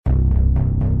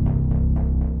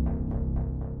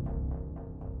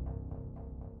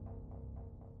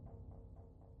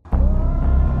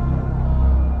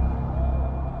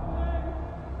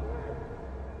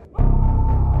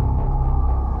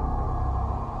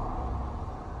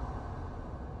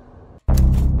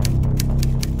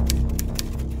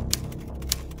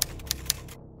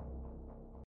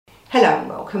Hello and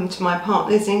welcome to my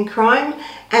Partners in Crime,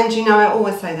 and you know I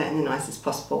always say that in the nicest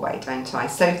possible way, don't I?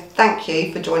 So thank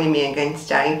you for joining me again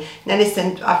today. Now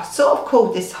listen, I've sort of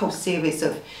called this whole series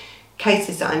of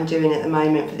cases that I'm doing at the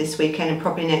moment for this weekend and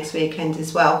probably next weekend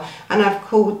as well, and I've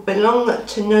called Belong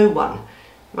to No One,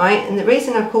 right? And the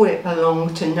reason I've called it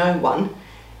Belong to No One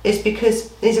is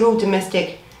because these are all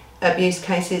domestic abuse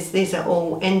cases. These are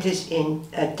all ended in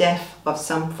a death of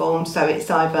some form, so it's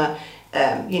either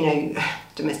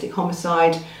domestic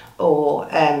homicide, or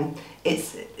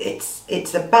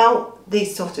it's about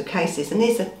these sort of cases, and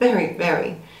these are very,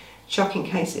 very shocking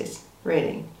cases,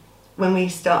 really, when we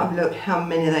start to look how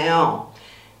many they are.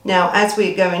 Now, as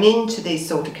we're going into these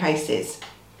sort of cases,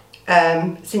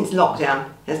 since lockdown,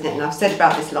 hasn't it? And I've said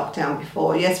about this lockdown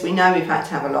before. Yes, we know we've had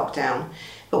to have a lockdown,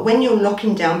 but when you're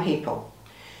locking down people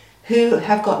who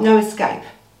have got no escape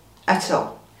at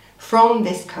all from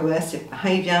this coercive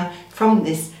behaviour, from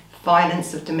this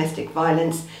violence of domestic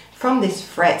violence, from this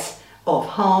threat of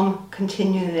harm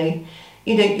continually,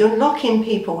 you're locking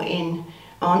people in,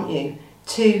 aren't you,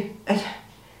 to a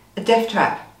death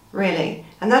trap, really.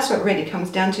 And that's what it really comes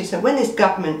down to. So when this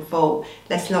government thought,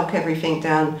 let's lock everything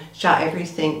down, shut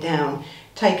everything down,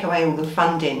 take away all the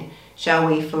funding, shall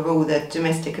we, for all the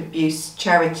domestic abuse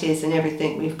charities and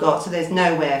everything we've got, so there's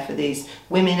nowhere for these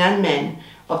women and men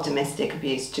of domestic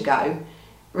abuse to go,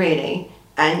 really.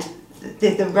 And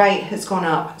the rate has gone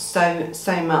up so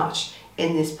much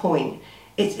in this point.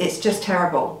 It's just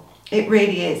terrible. It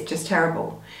really is just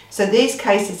terrible. So these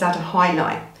cases are to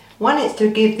highlight. One is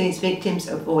to give these victims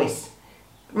a voice,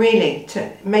 really,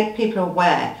 to make people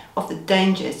aware of the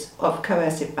dangers of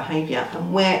coercive behaviour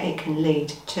and where it can lead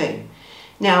to.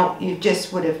 Now, you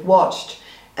just would have watched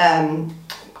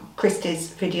Christy's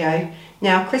video.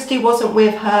 Now, Christy wasn't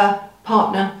with her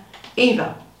partner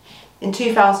either in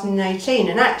 2018,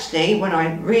 and actually when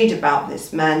I read about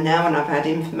this man now, and I've had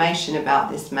information about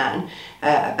this man,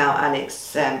 about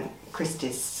Alex,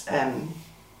 Christy's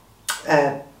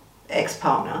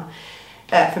ex-partner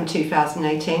from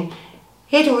 2018,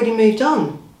 he'd already moved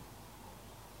on.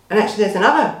 And actually there's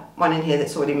another one in here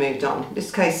that's already moved on.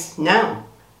 This case now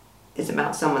is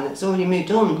about someone that's already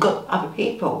moved on, got other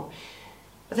people,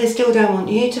 but they still don't want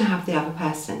you to have the other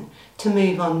person, to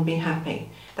move on and be happy.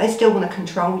 They still want to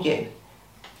control you.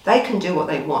 They can do what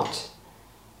they want.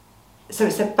 So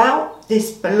it's about this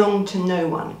belong to no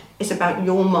one. It's about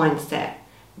your mindset,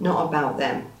 not about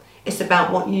them. It's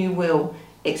about what you will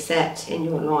accept in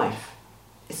your life.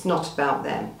 It's not about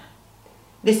them.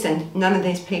 Listen, none of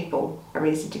these people are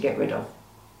easy to get rid of.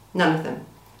 None of them.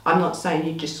 I'm not saying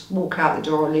you just walk out the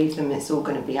door or leave them, it's all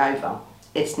going to be over.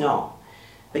 It's not.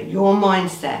 But your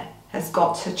mindset has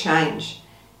got to change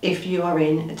if you are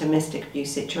in a domestic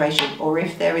abuse situation, or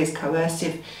if there is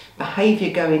coercive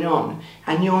behaviour going on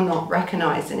and you're not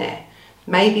recognising it.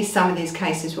 Maybe some of these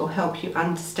cases will help you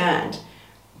understand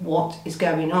what is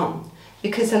going on,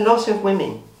 because a lot of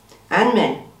women and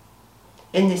men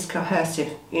in this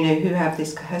coercive, who have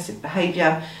this coercive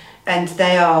behaviour, and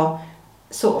they are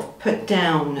sort of put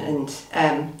down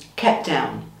and kept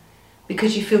down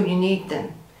because you feel you need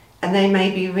them, and they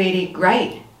may be really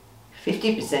great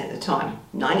 50% of the time,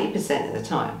 90% of the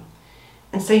time,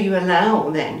 and so you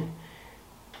allow then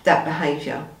that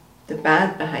behaviour, the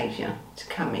bad behaviour, to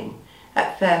come in.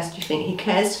 At first you think, he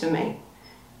cares for me,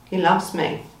 he loves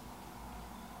me,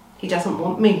 he doesn't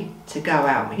want me to go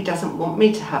out, he doesn't want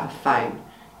me to have a phone,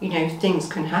 things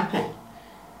can happen.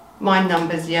 My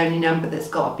number's the only number that's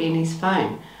got to be in his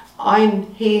phone.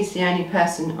 He's the only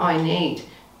person I need.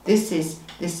 This is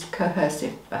this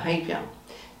coercive behaviour.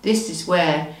 This is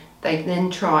where they then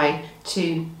try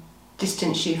to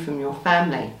distance you from your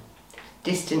family,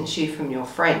 distance you from your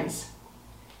friends,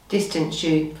 distance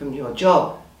you from your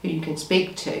job, who you can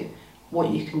speak to, what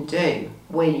you can do,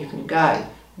 where you can go,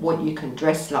 what you can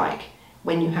dress like,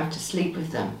 when you have to sleep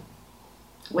with them,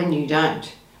 when you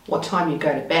don't, what time you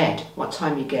go to bed, what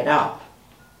time you get up.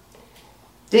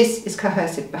 This is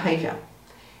coercive behaviour,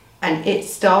 and it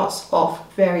starts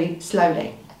off very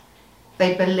slowly.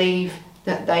 They believe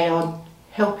that they are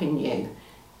helping you.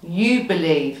 You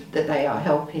believe that they are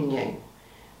helping you.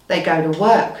 They go to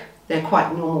work. They're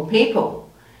quite normal people.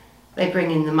 They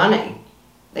bring in the money.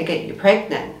 They get you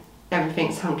pregnant.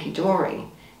 Everything's hunky-dory.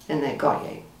 And they got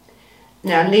you.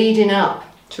 Now, leading up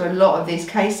to a lot of these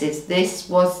cases, this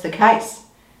was the case.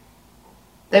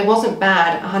 They wasn't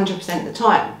bad 100% of the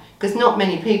time, because not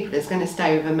many people is going to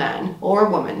stay with a man or a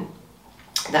woman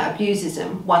that abuses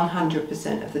them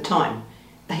 100% of the time.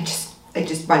 They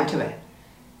just won't do it.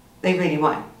 They really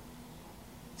won't.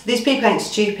 So these people ain't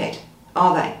stupid,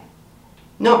 are they?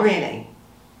 Not really.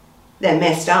 They're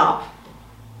messed up.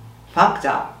 fucked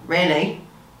up, really,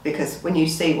 because when you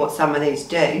see what some of these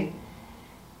do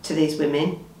to these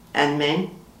women and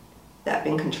men that have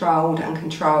been controlled and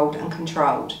controlled and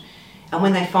controlled, and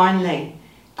when they finally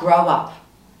grow up,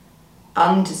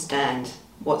 understand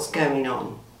what's going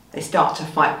on, they start to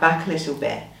fight back a little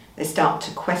bit, they start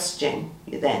to question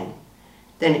you, then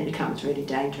it becomes really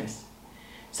dangerous.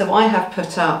 So I have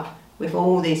put up with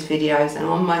all these videos, and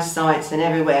on my sites and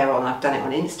everywhere, I've done it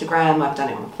on Instagram, I've done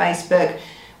it on Facebook,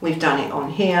 we've done it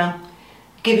on here,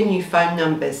 giving you phone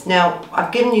numbers. Now,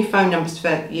 I've given you phone numbers for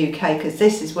UK because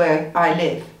this is where I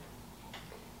live.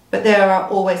 But there are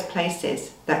always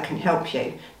places that can help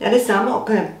you. Now listen, I'm not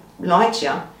going to lie to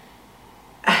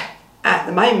you. At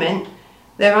the moment,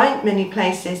 there ain't many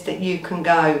places that you can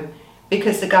go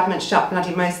because the government shut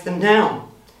bloody most of them down.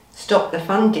 Stop the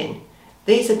funding.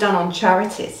 These are done on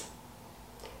charities.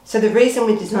 So the reason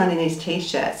we're designing these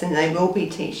t-shirts, and they will be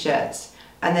t-shirts,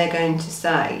 and they're going to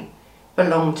say,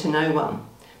 belong to no one.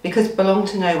 Because belong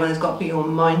to no one has got to be your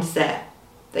mindset,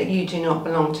 that you do not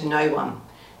belong to no one.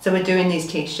 So we're doing these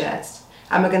t-shirts,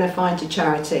 and we're going to find a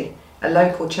charity, a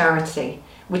local charity,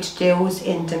 which deals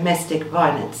in domestic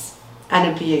violence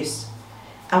and abuse.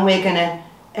 And we're going to,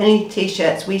 any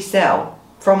t-shirts we sell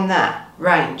from that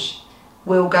range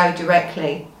will go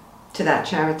directly to that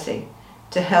charity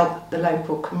to help the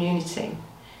local community.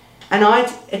 And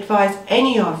I'd advise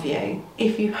any of you,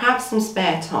 if you have some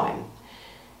spare time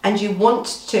and you want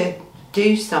to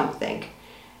do something,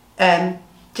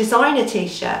 design a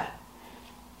t-shirt,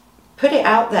 put it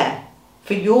out there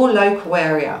for your local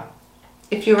area.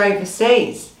 If you're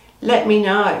overseas, let me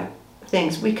know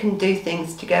things. We can do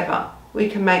things together. We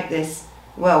can make this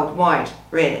worldwide,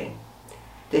 really,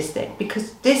 this thing,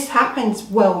 because this happens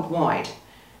worldwide.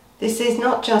 This is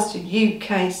not just a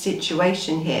UK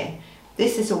situation here.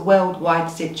 This is a worldwide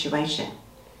situation.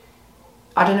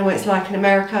 I don't know what it's like in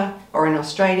America or in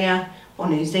Australia or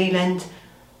New Zealand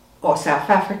or South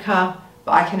Africa,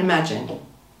 but I can imagine.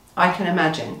 I can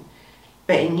imagine.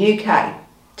 But in UK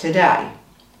today,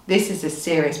 this is a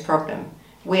serious problem.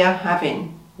 We are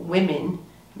having women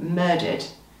murdered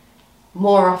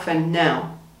more often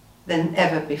now than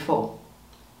ever before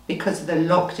because of the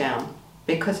lockdown,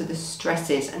 because of the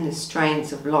stresses and the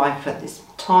strains of life at this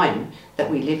time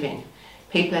that we live in.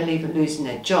 People are losing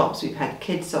their jobs. We've had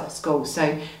kids off school.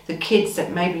 So the kids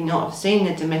that maybe not have seen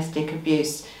the domestic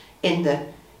abuse in the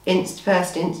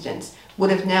first instance would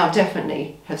have now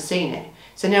definitely have seen it.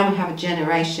 So now we have a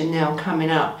generation now coming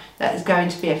up that is going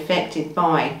to be affected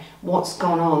by what's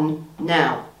gone on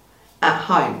now at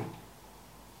home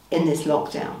in this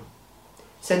lockdown.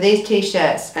 So these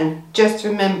t-shirts, and just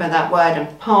remember that word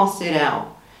and pass it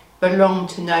out, belong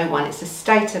to no one. It's a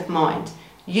state of mind.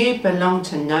 You belong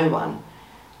to no one.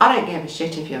 I don't give a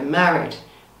shit if you're married,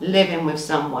 living with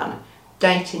someone,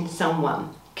 dating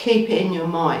someone. Keep it in your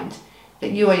mind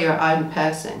that you are your own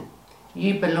person.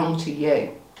 You belong to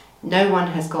you. No one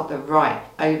has got the right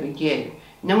over you.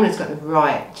 No one has got the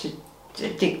right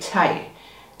to dictate,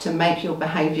 to make your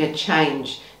behaviour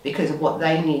change because of what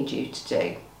they need you to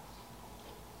do.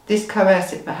 This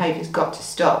coercive behaviour's got to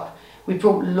stop. We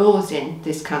brought laws in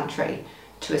this country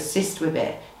to assist with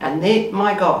it, and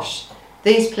my gosh,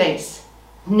 these police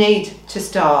need to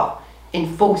start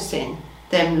enforcing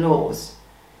them laws.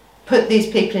 Put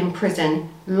these people in prison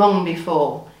long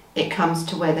before it comes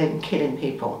to where they're killing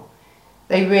people.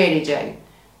 They really do.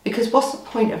 Because what's the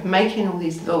point of making all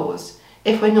these laws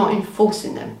if we're not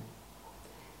enforcing them?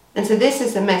 And so this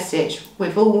is the message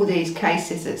with all these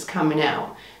cases that's coming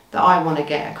out that I want to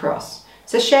get across.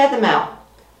 So share them out.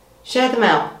 Share them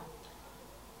out.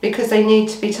 Because they need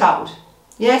to be told.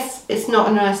 Yes, it's not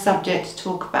a nice subject to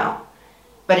talk about,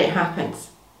 but it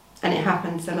happens. And it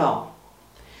happens a lot.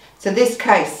 So this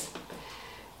case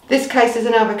is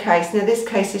another case. Now this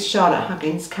case is Charlotte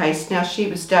Huggins' case. Now she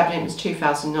was stabbed, and it was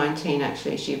 2019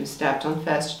 actually. She was stabbed on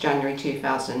 1st January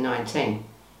 2019.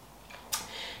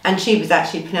 And she was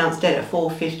actually pronounced dead at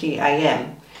 4:50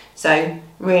 AM. So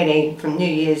really from New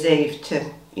Year's Eve to,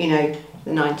 you know,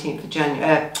 the 19th of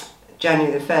January,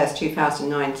 January the 1st,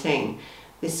 2019,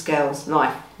 this girl's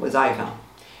life was over.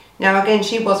 Now again,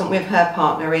 she wasn't with her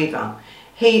partner either.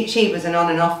 She was an on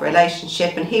and off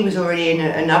relationship, and he was already in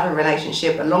another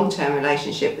relationship, a long-term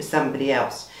relationship with somebody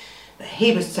else. But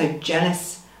he was so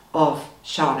jealous of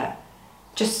Charlotte,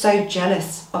 just so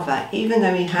jealous of her, even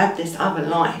though he had this other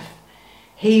life.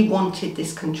 He wanted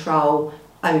this control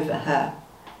over her.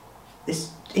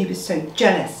 He was so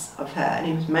jealous of her, and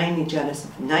he was mainly jealous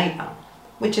of the neighbour,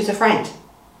 which is a friend.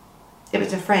 It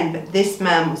was a friend, but this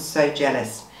man was so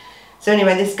jealous. So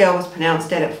anyway, this girl was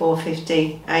pronounced dead at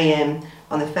 4:50 AM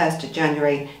on the 1st of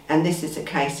January, and this is a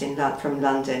case from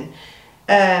London,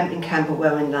 in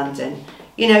Camberwell in London.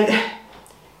 You know,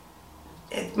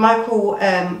 Michael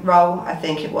Rolle, I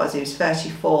think it was, he was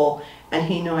 34, and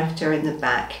he knifed her in the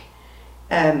back.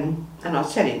 And I'll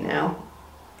tell you now,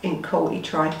 in court he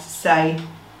tried to say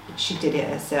she did it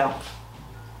herself.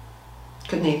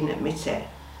 Couldn't even admit it,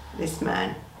 this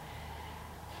man.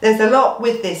 There's a lot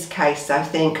with this case, I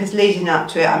think, because leading up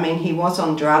to it, I mean, he was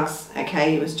on drugs,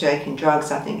 okay, he was taking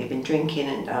drugs, I think he'd been drinking,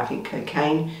 and I think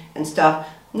cocaine and stuff.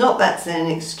 Not that's an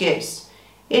excuse.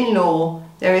 In law,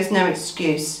 there is no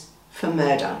excuse for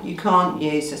murder. You can't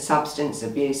use a substance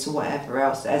abuse or whatever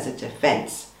else as a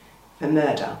defence for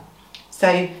murder.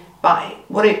 So, but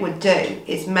what it would do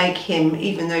is make him,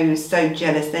 even though he was so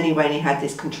jealous anyway and he had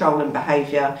this controlling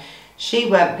behaviour, she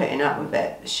weren't putting up with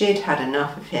it. She'd had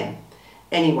enough of him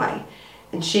anyway,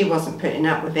 and she wasn't putting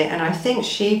up with it. And I think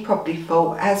she probably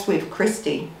thought, as with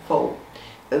Christy thought,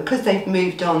 but because they've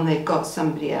moved on, they've got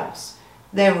somebody else,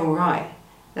 they're all right.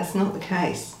 That's not the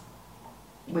case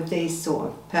with these sort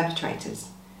of perpetrators.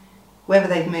 Whether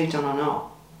they've moved on or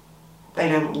not, they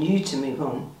don't want you to move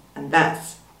on, and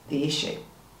that's the issue.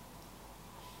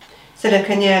 So look,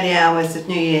 in the early hours of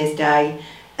New Year's Day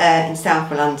in South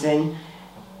London,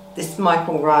 this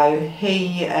Michael Rolle,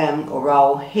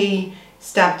 he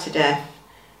stabbed to death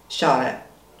Charlotte.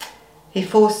 He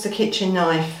forced the kitchen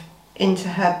knife into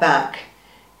her back,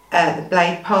 the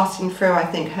blade passing through, I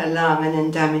think, her lung and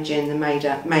then damaging the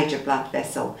major blood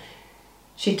vessel.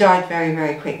 She died very,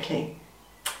 very quickly.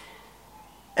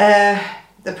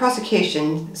 The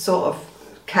prosecution sort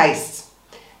of case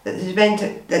that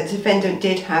the defendant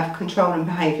did have controlling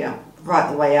behaviour right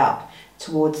the way up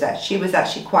towards that. She was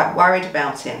actually quite worried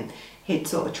about him. He'd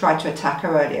sort of tried to attack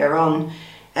her earlier on,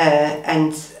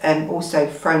 and also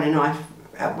thrown a knife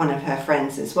at one of her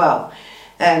friends as well.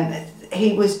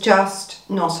 He was just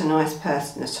not a nice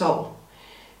person at all.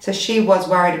 So she was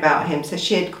worried about him, so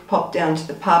she had popped down to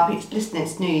the pub. Listen,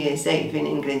 it's New Year's Eve in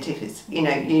England. If it's, you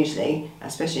know, usually,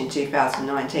 especially in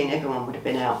 2019, everyone would have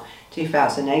been out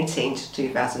 2018 to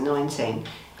 2019,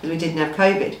 because we didn't have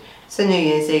COVID. So New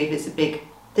Year's Eve is a big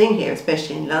thing here,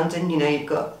 especially in London. You know, you've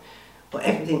got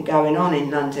everything going on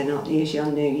in London, not usually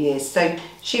on New Year's. So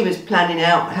she was planning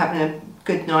out, having a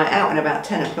good night out, and about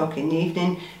 10 o'clock in the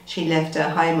evening, she left her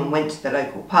home and went to the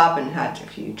local pub and had a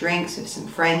few drinks with some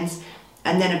friends.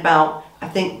 And then about, I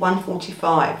think,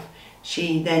 1:45,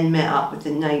 she then met up with the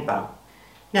neighbour.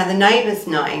 Now the neighbour's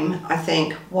name, I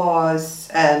think, was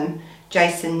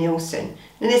Jason Nielsen.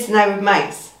 And listen, they were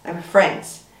mates, they were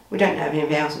friends. We don't know if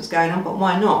anything else was going on, but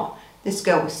why not? This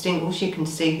girl was single, she can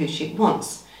see who she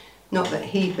wants. Not that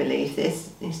he believed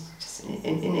this, he's just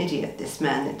an idiot, this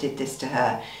man that did this to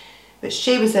her. But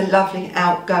she was a lovely,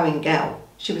 outgoing girl.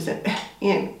 She was a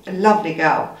lovely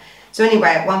girl. So anyway,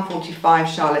 at 1:45,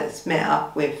 Charlotte's met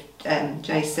up with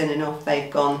Jason, and off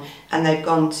they've gone, and they've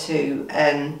gone to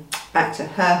back to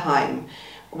her home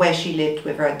where she lived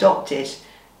with her adopted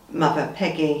mother,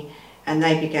 Peggy, and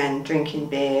they began drinking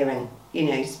beer and, you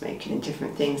know, smoking and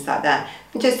different things like that,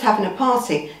 and just having a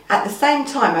party. At the same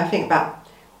time, I think about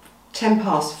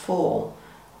 4:10,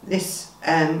 this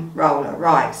Rolle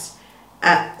arrives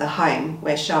at the home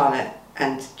where Charlotte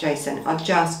and Jason are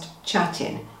just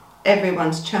chatting.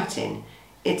 Everyone's chatting.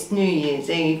 It's New Year's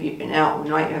Eve, you've been out all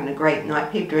night, you're having a great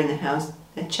night, people are in the house,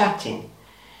 they're chatting.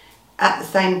 At the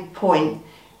same point,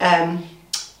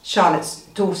 Charlotte's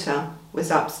daughter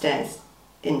was upstairs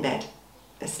in bed,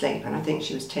 asleep, and I think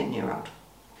she was 10-year-old.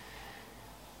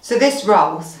 So this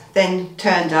Rolle then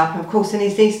turned up, of course, and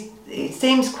he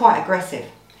seems quite aggressive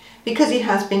because he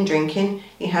has been drinking,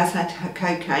 he has had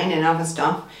cocaine and other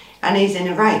stuff, and he's in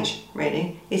a rage,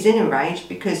 really. He's in a rage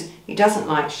because he doesn't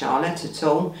like Charlotte at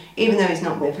all, even though he's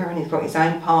not with her and he's got his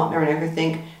own partner and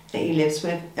everything that he lives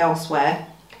with elsewhere,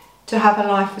 to have a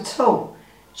life at all.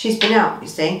 She's been out, you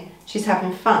see, she's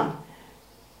having fun.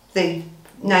 The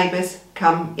neighbours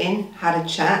come in, had a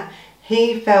chat.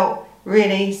 He felt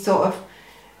really sort of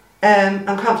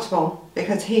uncomfortable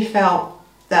because he felt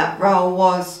that Rolle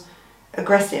was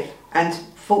aggressive and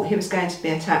thought he was going to be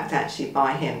attacked actually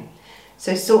by him.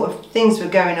 So sort of things were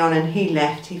going on and he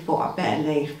left. He thought, I better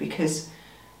leave because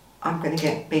I'm going to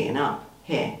get beaten up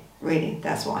here. Really,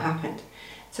 that's what happened.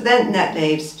 So then that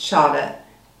leaves Charlotte,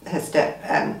 her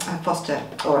foster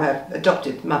or her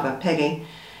adopted mother, Peggy,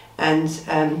 and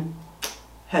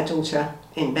her daughter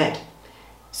in bed.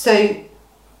 So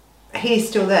he's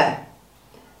still there.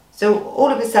 So all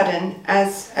of a sudden,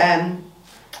 as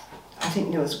I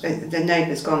think the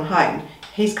neighbour's gone home,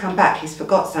 he's come back, he's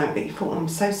forgot something, but he thought, I'm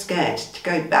so scared to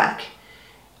go back.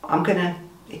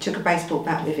 He took a baseball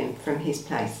bat with him from his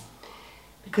place.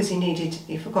 because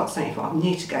he forgot something. He thought, I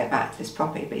need to go back to this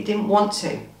property, but he didn't want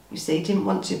to. You see, he didn't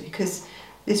want to because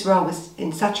this Rolle was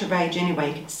in such a rage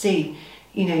anyway. He could see,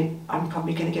 you know, I'm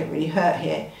probably going to get really hurt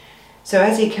here. So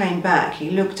as he came back, he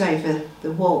looked over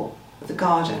the wall of the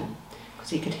garden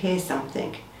because he could hear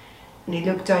something. And he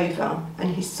looked over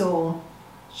and he saw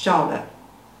Charlotte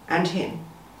and him.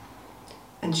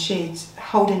 And she's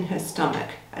holding her stomach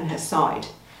and her side.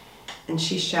 And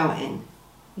she's shouting,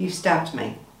 "You stabbed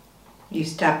me. You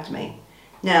stabbed me."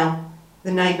 Now,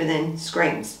 the neighbour then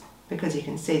screams because he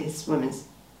can see this woman's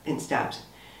been stabbed.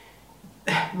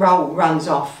 Rolle runs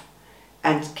off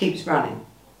and keeps running.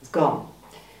 It's gone.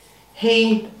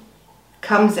 He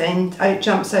comes in,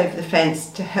 jumps over the fence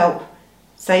to help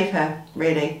save her,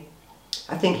 really.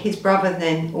 I think his brother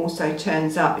then also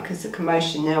turns up because the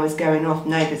commotion now is going off.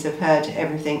 Neighbours have heard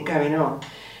everything going on.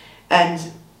 And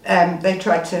they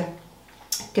tried to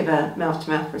give her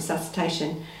mouth-to-mouth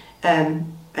resuscitation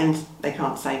and they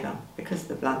can't save her because of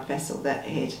the blood vessel that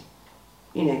he'd,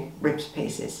 you know, ripped to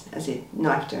pieces as he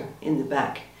knifed her in the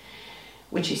back,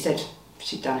 which he said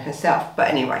she'd done herself. But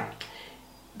anyway,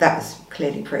 that was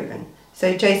clearly proven.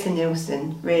 So Jason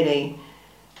Nielsen really,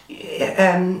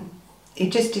 he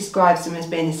just describes him as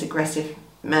being this aggressive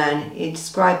man. He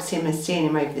describes him as seeing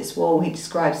him over this wall. He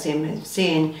describes him as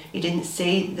seeing, he didn't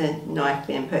see the knife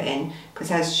being put in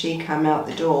because as she came out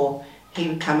the door, he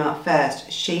would come out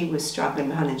first. She was struggling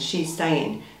behind and she's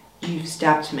saying, "You've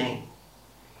stabbed me."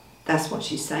 That's what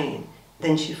she's saying.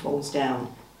 Then she falls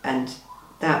down and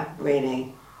that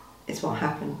really is what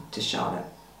happened to Charlotte.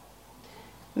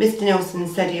 Mr. Nielsen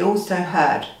said he also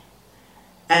heard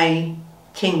a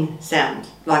ting sound,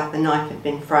 like the knife had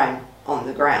been thrown on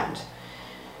the ground.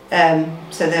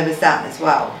 So there was that as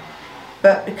well.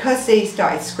 But because he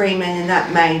started screaming and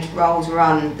that made Rolle's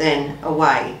run then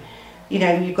away, you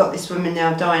know, you've got this woman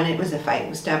now dying. It was a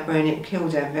fatal stab wound. It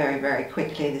killed her very, very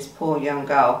quickly, this poor young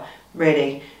girl,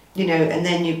 really. You know, and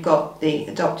then you've got the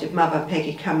adoptive mother,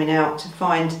 Peggy, coming out to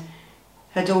find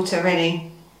her daughter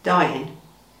really dying.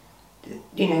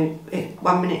 You know,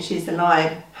 1 minute she's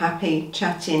alive, happy,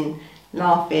 chatting,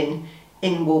 laughing,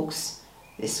 in walks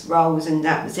this Rolle, and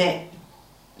that was it.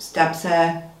 Stabs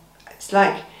her. It's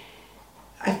like,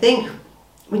 I think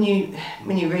when you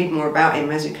read more about him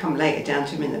as we come later down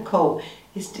to him in the court,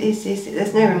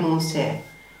 there's no remorse here.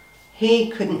 He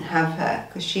couldn't have her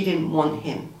because she didn't want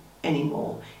him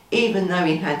anymore, even though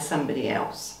he had somebody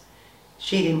else.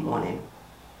 She didn't want him,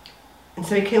 and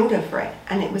so he killed her for it.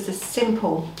 And it was as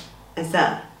simple as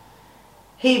that.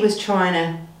 He was trying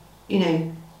to, you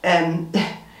know,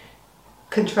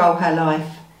 control her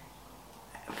life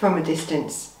from a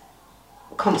distance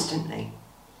constantly.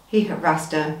 He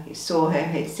harassed her, he saw her,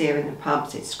 he'd see her in the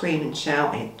pubs, he'd scream and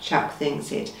shout, he'd chuck things,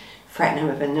 he'd threaten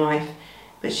her with a knife,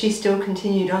 but she still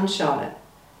continued on, Charlotte.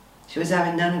 She was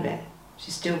having none of it. She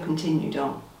still continued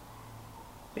on.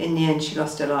 But in the end she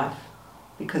lost her life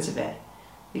because of it,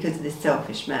 because of this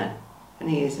selfish man, and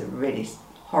he is a really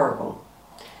horrible.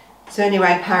 So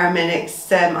anyway,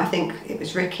 paramedics, I think it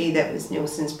was Ricky that was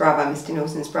Nielsen's brother, Mr.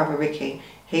 Nielsen's brother Ricky.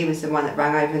 He was the one that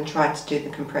rang over and tried to do the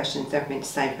compressions, everything to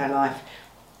save her life.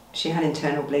 She had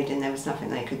internal bleeding, there was nothing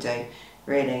they could do,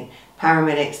 really.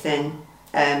 Paramedics then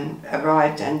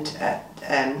arrived and at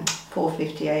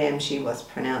 4:50 AM she was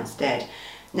pronounced dead.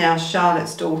 Now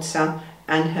Charlotte's daughter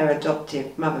and her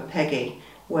adoptive mother Peggy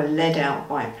were led out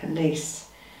by police.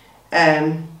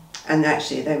 And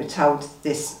actually they were told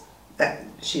that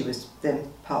she was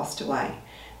then passed away.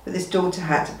 But this daughter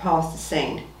had to pass the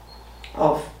scene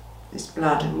of this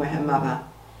blood and where her mother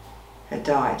had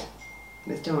died,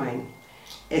 was dying.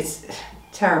 It's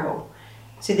terrible.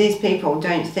 See, these people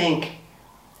don't think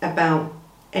about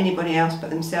anybody else but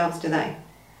themselves, do they?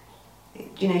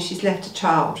 You know, she's left a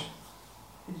child.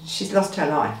 She's lost her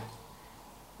life.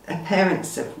 Her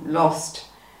parents have lost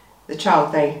the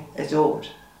child they adored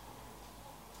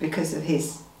because of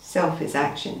his selfish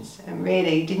actions, and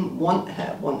really didn't want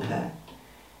her.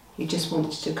 He just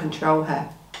wanted to control her.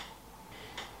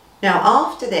 Now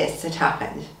after this had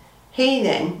happened, he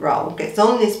then, Rolle, gets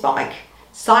on this bike,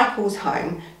 cycles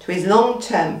home to his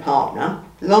long-term partner,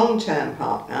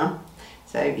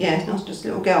 so yeah, it's not just a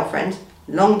little girlfriend,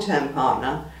 long-term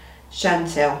partner,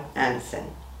 Chantel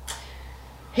Anderson.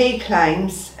 He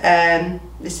claims,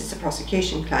 this is the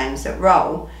prosecution claims, that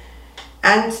Rolle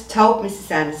and told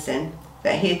Mrs. Anderson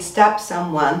that he had stabbed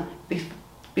someone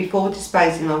before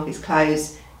disposing of his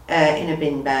clothes in a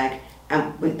bin bag,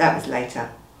 and that was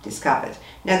later discovered.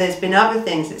 Now there's been other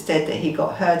things that said that he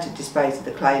got her to dispose of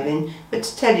the clothing, but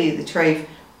to tell you the truth,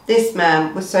 this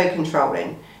man was so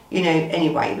controlling, you know,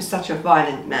 anyway, he was such a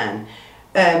violent man.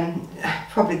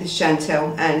 probably this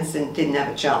Chantal Anderson didn't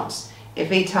have a chance. If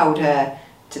he told her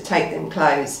to take them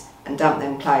clothes and dump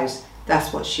them clothes,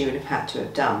 that's what she would have had to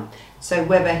have done. So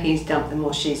whether he's dumped them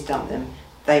or she's dumped them,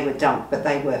 they were dumped, but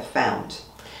they were found.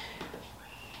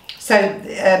 So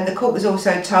the court was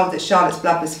also told that Charlotte's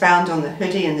blood was found on the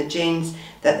hoodie and the jeans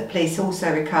that the police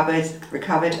also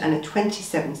recovered, and a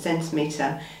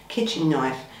 27cm kitchen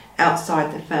knife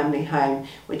outside the family home,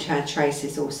 which had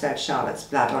traces also of Charlotte's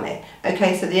blood on it.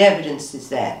 Okay, so the evidence is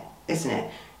there, isn't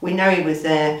it? We know he was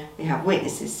there, we have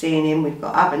witnesses seeing him, we've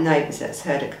got other neighbours that's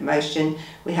heard a commotion,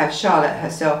 we have Charlotte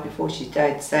herself before she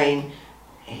died saying,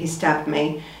 he stabbed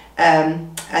me.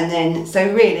 And then,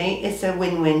 so really, it's a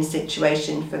win-win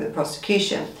situation for the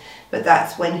prosecution. But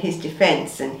that's when his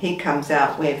defence, and he comes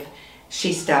out with,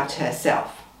 she stabbed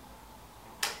herself.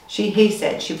 He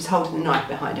said she was holding a knife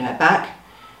behind her back,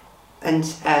 and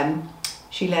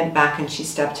she leant back and she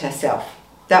stabbed herself.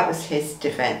 That was his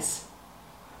defence.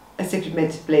 As if you're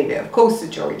meant to believe it. Of course the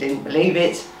jury didn't believe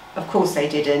it. Of course they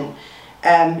didn't.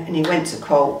 And he went to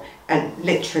court, and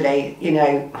literally, you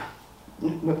know,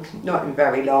 not in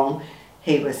very long,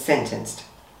 he was sentenced.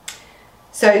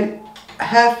 So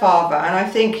her father, and I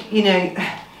think, you know,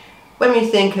 when we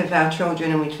think of our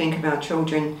children and we think of our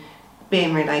children being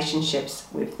in relationships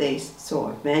with these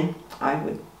sort of men, I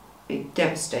would be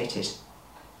devastated.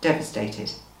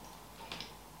 Devastated.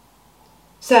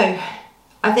 So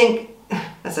I think,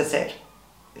 as I said,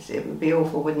 it would be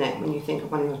awful, wouldn't it, when you think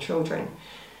of one of your children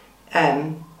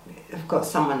have got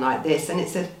someone like this, and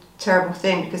it's a terrible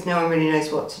thing because no one really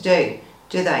knows what to do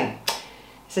they?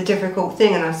 It's a difficult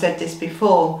thing, and I've said this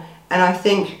before, and I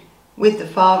think with the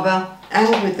father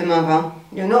and with the mother,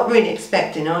 you're not really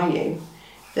expecting, are you,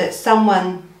 that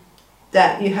someone,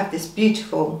 that you have this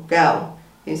beautiful girl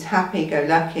who's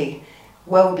happy-go-lucky,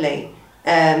 worldly,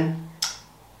 has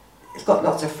got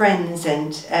lots of friends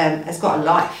and has got a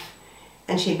life,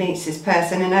 and she meets this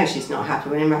person, and no, she's not happy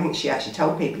with him. I think she actually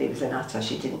told people he was a nutter.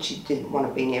 She didn't want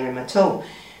to be near him at all.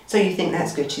 So you think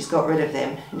that's good, she's got rid of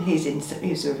him, and he's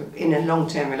in a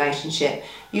long-term relationship.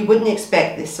 You wouldn't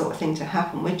expect this sort of thing to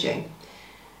happen, would you?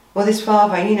 Well, this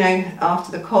father, you know,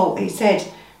 after the court, he said,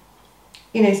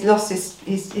 you know, he's lost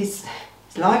his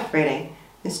life, really,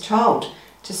 his child,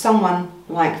 to someone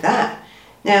like that.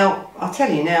 Now, I'll tell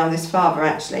you now, this father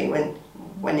actually,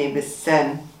 when he was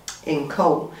in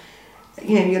court,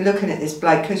 you know, you're looking at this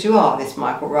bloke, because you are, this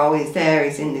Michael Rolle, he's there,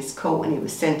 he's in this court, and he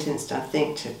was sentenced, I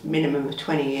think, to a minimum of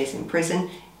 20 years in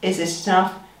prison. Is this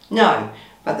enough? No.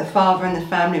 But the father and the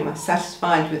family were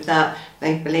satisfied with that.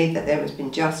 They believed that there has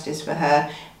been justice for her.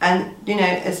 And, you know,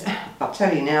 as I'll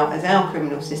tell you now, as our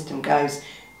criminal system goes,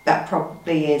 that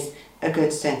probably is a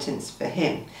good sentence for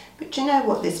him. But do you know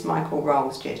what this Michael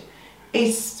Rolle did?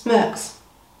 He smirks,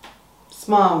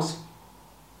 smiles,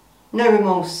 no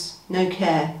remorse, no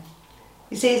care.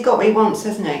 You see, he's got what he wants,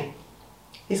 hasn't he?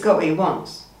 He's got what he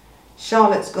wants.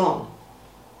 Charlotte's gone.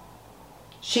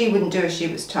 She wouldn't do as she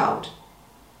was told.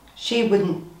 She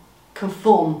wouldn't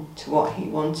conform to what he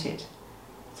wanted.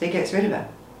 So he gets rid of her.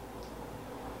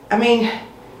 I mean,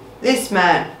 this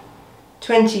man,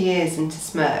 20 years into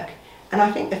smirk, and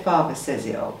I think the father says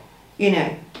it all. You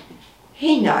know,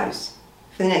 he knows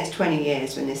for the next 20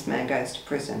 years when this man goes to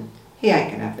prison, he ain't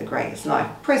going to have the greatest life.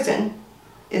 Prison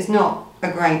is not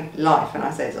a great life, and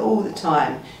I say it's all the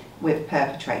time with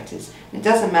perpetrators. It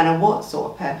doesn't matter what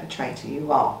sort of perpetrator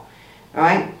you are,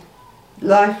 right?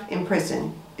 Life in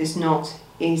prison is not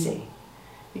easy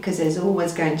because there's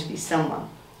always going to be someone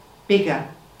bigger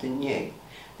than you.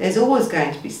 There's always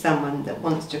going to be someone that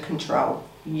wants to control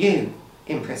you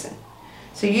in prison.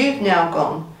 So you've now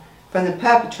gone from the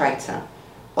perpetrator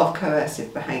of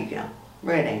coercive behaviour,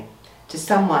 really, to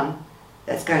someone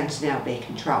that's going to now be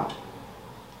controlled.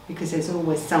 Because there's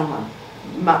always someone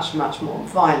much, much more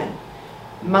violent,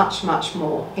 much, much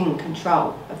more in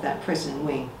control of that prison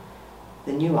wing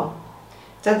than you are.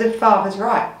 So the father's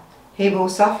right, he will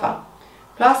suffer.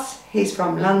 Plus, he's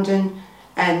from London,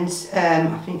 and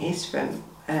I think he's from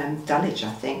Dulwich,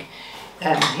 I think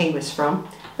he was from.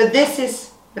 But this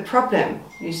is the problem,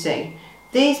 you see.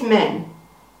 These men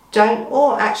don't,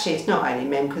 or actually it's not only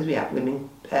men, because we have women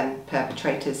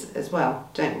perpetrators as well,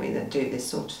 don't we, that do this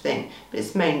sort of thing, but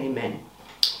it's mainly men,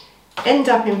 end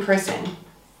up in prison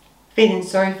feeling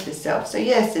sorry for themselves. So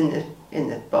yes, in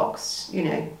the box, you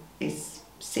know, he's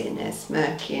sitting there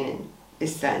smirking and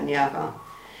this, that and the other.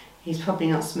 He's probably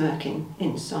not smirking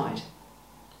inside.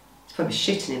 He's probably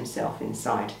shitting himself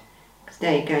inside, because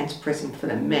now you're going to prison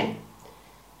full of men.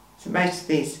 So most of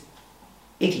these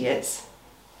idiots,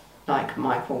 like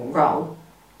Michael Rolle,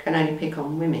 can only pick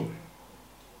on women.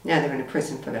 Now they're in a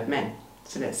prison full of men.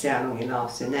 So let's see how long he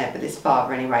lasts in there. But this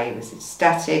father anyway, he was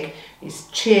ecstatic, he's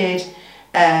cheered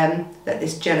that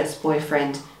this jealous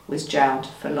boyfriend was jailed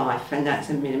for life, and that's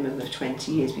a minimum of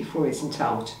 20 years before he's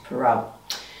entitled to parole.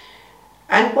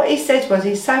 And what he said was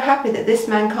he's so happy that this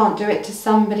man can't do it to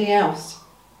somebody else.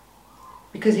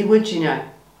 Because he would, you know.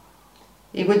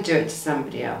 He would do it to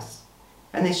somebody else.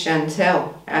 And this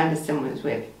Chantel Anderson was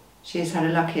with, she has had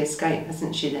a lucky escape,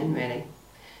 hasn't she then, really?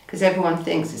 Because everyone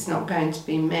thinks it's not going to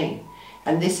be me.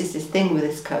 And this is the thing with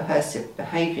this coercive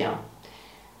behaviour.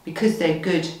 Because they're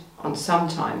good on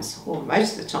sometimes, or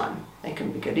most of the time, they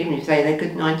can be good. Even if they're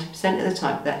good 90% of the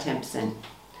time, but that 10%.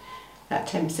 That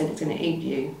 10% is going to eat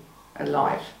you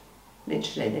alive.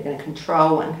 Literally, they're going to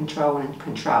control and control and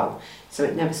control. So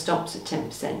it never stops at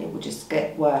 10%. It will just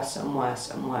get worse and worse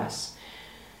and worse.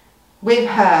 With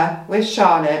her, with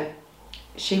Charlotte,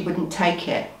 she wouldn't take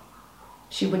it.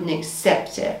 She wouldn't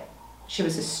accept it. She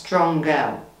was a strong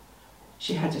girl.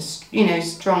 She had,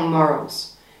 strong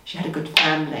morals. She had a good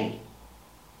family.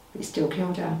 But he still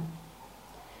killed her.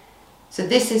 So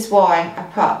this is why I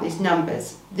put up these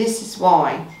numbers. This is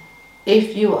why,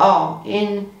 if you are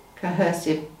in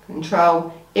coercive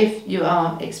control, if you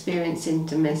are experiencing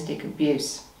domestic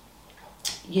abuse,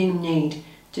 you need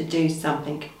to do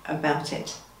something about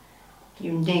it.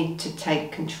 You need to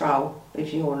take control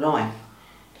of your life.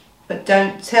 But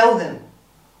don't tell them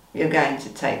you're going to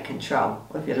take control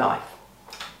of your life.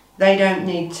 They don't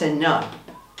need to know.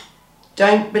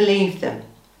 Don't believe them.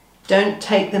 Don't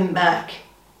take them back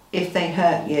if they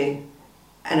hurt you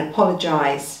and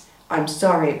apologise. I'm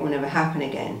sorry, it will never happen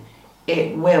again.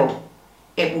 It will.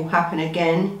 It will happen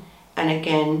again and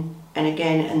again and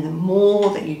again. And the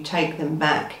more that you take them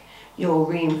back, you're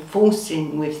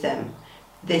reinforcing with them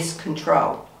this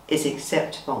control is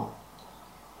acceptable.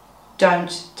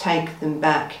 Don't take them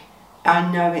back.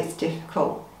 I know it's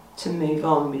difficult to move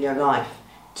on with your life,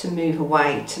 to move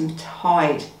away, to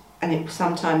hide. And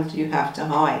sometimes you have to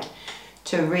hide,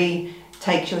 to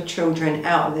take your children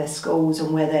out of their schools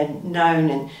and where they're known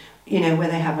and, where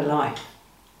they have a life.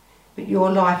 But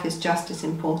your life is just as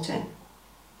important.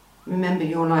 Remember,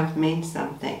 your life means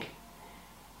something.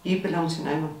 You belong to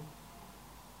no one.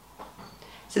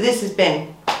 So this has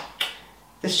been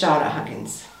the Charlotte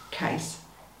Huggins case.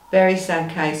 Very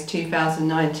sad case,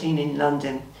 2019 in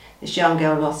London. This young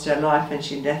girl lost her life and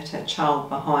she left her child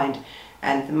behind,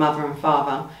 and the mother and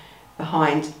father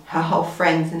behind. Her whole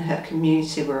friends and her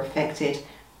community were affected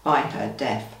by her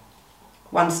death.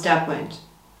 One stab wound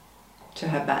to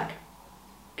her back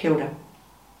killed her.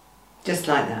 Just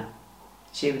like that.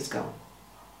 She was gone.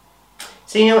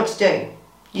 So you know what to do.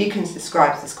 You can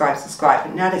subscribe.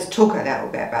 But now let's talk a little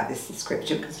bit about this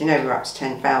subscription, because we're up to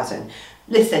 10,000.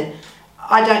 Listen,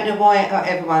 I don't know why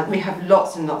everyone, we have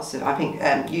lots and lots of, I think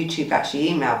YouTube actually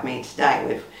emailed me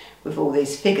today with all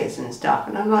these figures and stuff,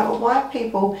 and I'm like, well, why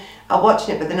people are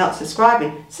watching it but they're not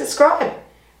subscribing? Subscribe.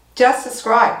 Just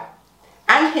subscribe.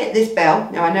 And hit this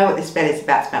bell. Now I know what this bell is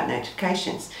about. It's about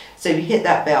notifications. So if you hit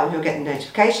that bell, you'll get the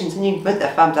notifications, and you can put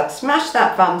that thumbs up. Smash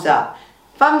that thumbs up.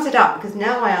 Thumbs it up, because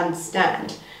now I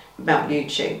understand about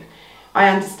YouTube. I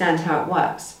understand how it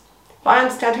works. But I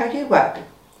understand how you work.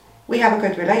 We have a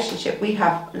good relationship. We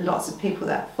have lots of people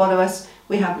that follow us.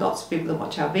 We have lots of people that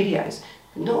watch our videos.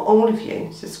 But not all of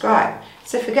you subscribe.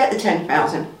 So forget the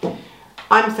 10,000.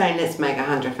 I'm saying let's make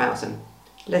 100,000.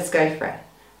 Let's go for it.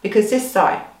 Because this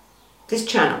site, this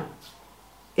channel,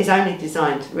 is only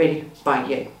designed really by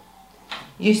you.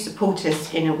 You support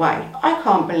us in a way. I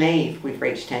can't believe we've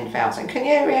reached 10,000. Can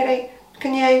you really?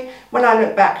 Can you? When I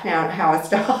look back now at how I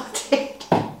started,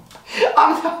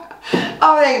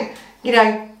 I think,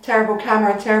 terrible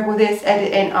camera, terrible this,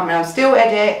 editing. I still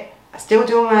edit. I still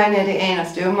do my own editing. I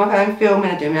still do my own filming.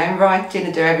 I do my own writing.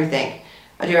 I do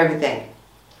everything.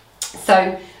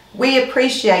 So we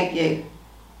appreciate you.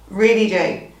 Really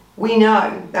do. We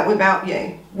know that without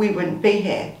you, we wouldn't be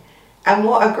here. And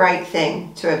what a great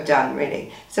thing to have done,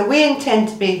 really. So we intend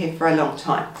to be here for a long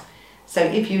time. So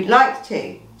if you'd like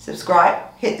to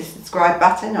subscribe, hit the subscribe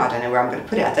button. I don't know where I'm going to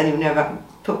put it. I don't even know if I can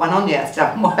put one on yet, so I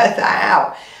haven't worked that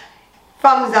out.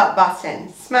 Thumbs up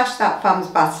button. Smash that thumbs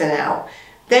button out.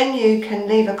 Then you can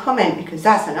leave a comment, because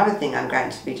that's another thing I'm going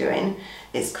to be doing.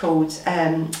 It's called,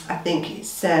 I think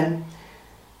it's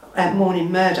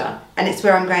Morning Murder, and it's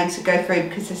where I'm going to go through,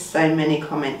 because there's so many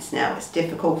comments now, it's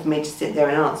difficult for me to sit there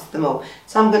and answer them all.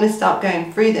 So I'm going to start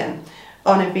going through them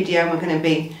on a video, and we're going to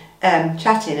be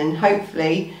chatting, and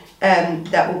hopefully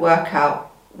that will work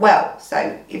out well.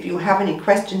 So if you have any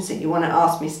questions that you want to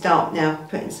ask me, start now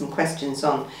putting some questions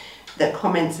on the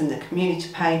comments and the community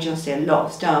page. You'll see a lot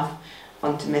of stuff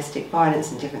on domestic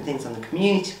violence and different things on the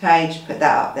community page. Put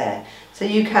that up there. So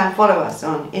you can follow us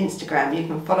on Instagram, you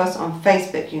can follow us on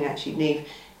Facebook, you can actually leave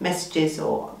messages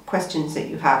or questions that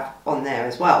you have on there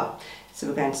as well. So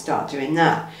we're going to start doing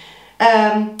that.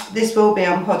 This will be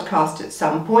on podcast at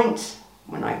some point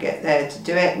when I get there to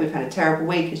do it. We've had a terrible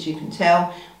week, as you can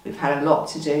tell. We've had a lot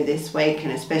to do this week,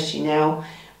 and especially now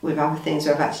with other things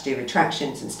where I've had to do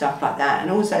retractions and stuff like that, and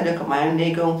also look at my own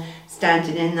legal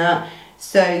standing in that.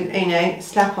 So, you know,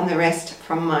 slap on the wrist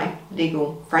from my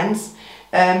legal friends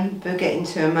for getting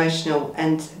too emotional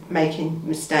and making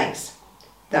mistakes.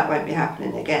 That won't be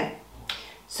happening again.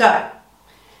 So,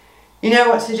 you know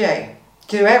what to do.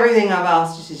 Do everything I've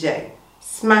asked you to do.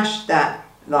 Smash that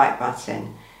like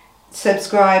button.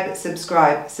 Subscribe,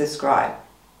 subscribe, subscribe.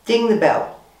 Ding the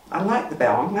bell. I like the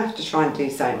bell. I'm going to have to try and do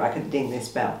something where I can ding this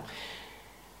bell.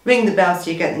 Ring the bell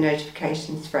so you get the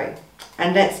notifications through.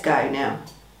 And let's go now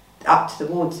up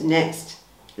towards the next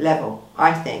level,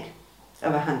 I think,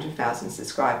 of 100,000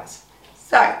 subscribers.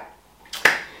 So,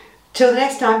 till the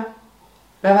next time.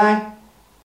 Bye-bye.